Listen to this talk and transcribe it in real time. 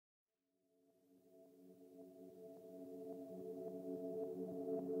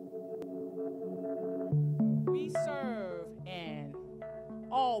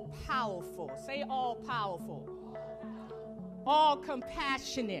powerful. Say all powerful. All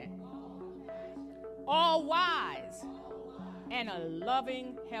compassionate. All wise. And a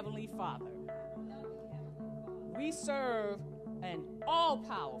loving Heavenly Father. We serve an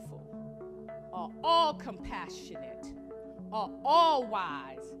all-powerful, all compassionate, all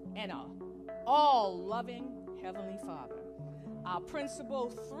wise, and all loving Heavenly Father. Our principle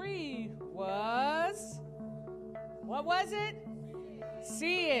 3 was, what was it?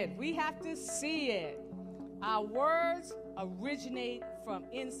 See it. We have to see it. Our words originate from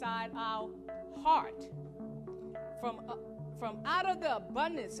inside our heart. From out of the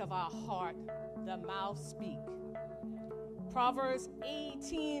abundance of our heart, the mouth speaks. Proverbs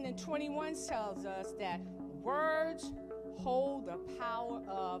 18:21 tells us that words hold the power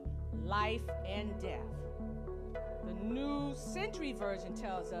of life and death. The New Century Version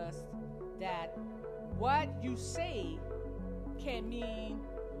tells us that what you say can mean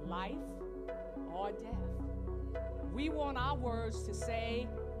life or death. We want our words to say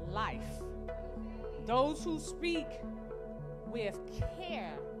life. Those who speak with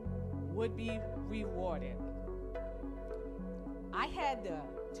care would be rewarded. I had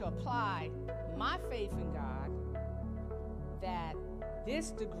to apply my faith in God that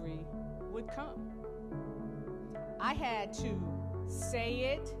this degree would come. I had to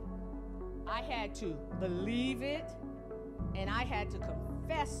say it, I had to believe it, and I had to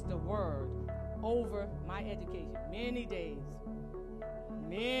confess the word over my education. Many days,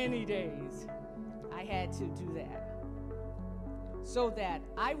 I had to do that so that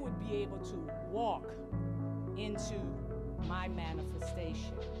I would be able to walk into my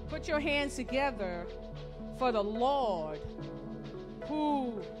manifestation. Put your hands together for the Lord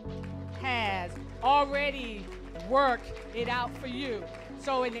who has already worked it out for you.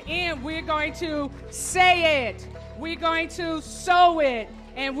 So in the end, we're going to say it, we're going to sow it,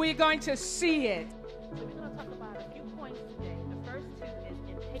 and we're going to see it. So we're going to talk about a few points today. The first two is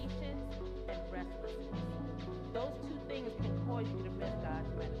impatience and restlessness. Those two things can cause you to miss God's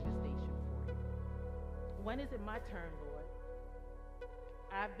manifestation for you. When is it my turn, Lord?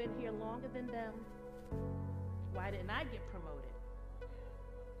 I've been here longer than them. Why didn't I get promoted?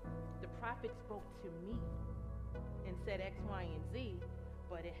 The prophet spoke to me and said X, Y, and Z,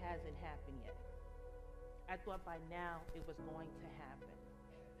 but it hasn't happened yet. I thought by now it was going to happen.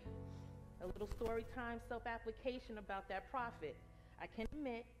 A little story time, self-application about that prophet. I can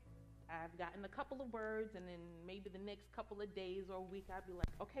admit, I've gotten a couple of words, and then maybe the next couple of days or week, I'd be like,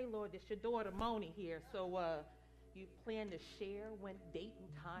 okay, Lord, this your daughter, Moni, here. So you plan to share when date and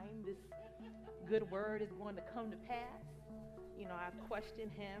time this good word is going to come to pass? You know, I've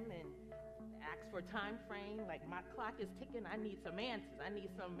questioned him and asked for a time frame. Like, my clock is ticking. I need some answers. I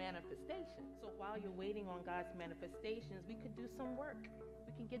need some manifestation. So while you're waiting on God's manifestations, we could do some work.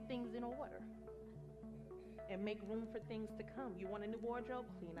 We can get things in order and make room for things to come. You want a new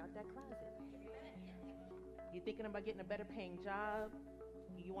wardrobe? Clean out that closet. You're thinking about getting a better paying job?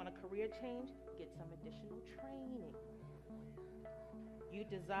 You want a career change? Get some additional training. You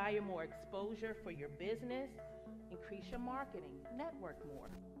desire more exposure for your business? Increase your marketing. Network more.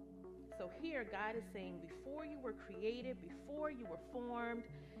 So here, God is saying, before you were created, before you were formed,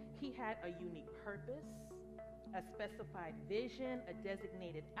 He had a unique purpose, a specified vision, a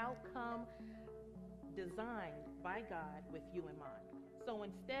designated outcome designed by God with you in mind. So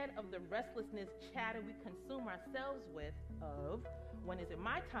instead of the restlessness chatter we consume ourselves with of, when is it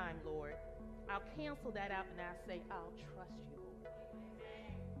my time, Lord? I'll cancel that out and I'll say, I'll trust you, Lord.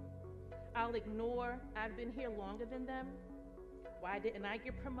 I'll ignore, I've been here longer than them. Why didn't I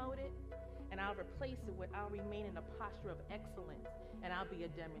get promoted? And I'll replace it with, I'll remain in a posture of excellence, and I'll be a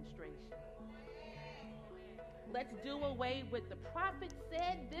demonstration. Let's do away with the prophet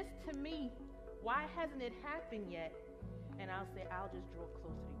said this to me. Why hasn't it happened yet? And I'll say, I'll just draw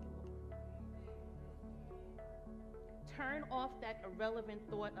closer to you, Lord. Turn off that irrelevant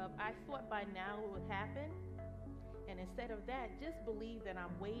thought of, I thought by now it would happen. And instead of that, just believe that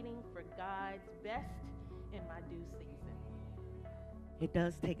I'm waiting for God's best in my due season. It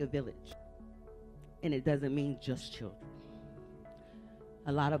does take a village, and it doesn't mean just children.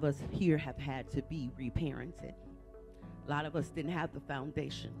 A lot of us here have had to be reparented. A lot of us didn't have the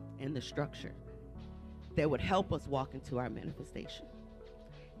foundation and the structure that would help us walk into our manifestation.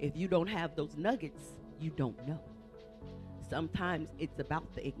 If you don't have those nuggets, you don't know. Sometimes it's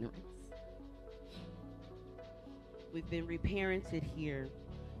about the ignorance. We've been reparented here.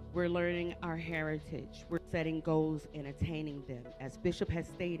 We're learning our heritage. We're setting goals and attaining them. As Bishop has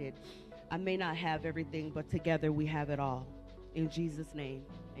stated, I may not have everything, but together we have it all. In Jesus' name,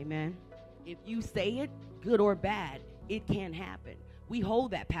 amen. If you say it, good or bad, it can happen. We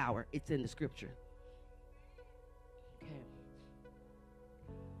hold that power. It's in the scripture. Okay.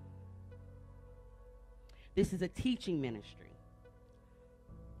 This is a teaching ministry.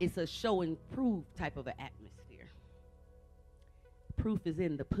 It's a show and prove type of an atmosphere. Proof is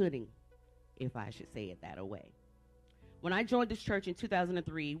in the pudding, if I should say it that way. When I joined this church in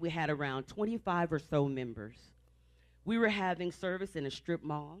 2003, we had around 25 or so members. We were having service in a strip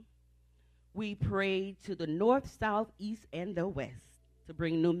mall. We prayed to the north, south, east, and the west to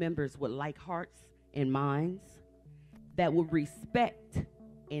bring new members with like hearts and minds that would respect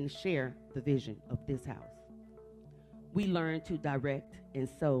and share the vision of this house. We learned to direct and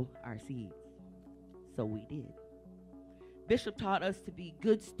sow our seeds. So we did. Bishop taught us to be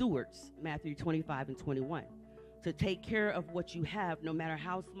good stewards, Matthew 25 and 21, to take care of what you have, no matter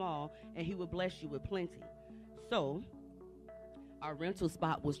how small, and he will bless you with plenty. So our rental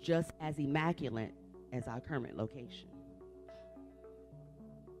spot was just as immaculate as our current location.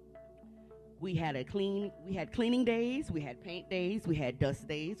 We had cleaning days, we had paint days, we had dust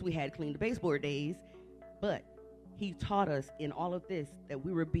days, we had clean the baseboard days, but he taught us in all of this that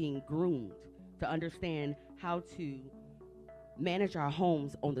we were being groomed to understand how to manage our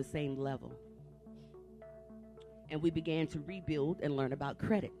homes on the same level. And we began to rebuild and learn about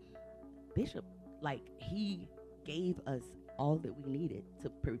credit. Bishop, he gave us all that we needed to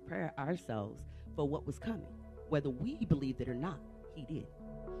prepare ourselves for what was coming. Whether we believed it or not, he did.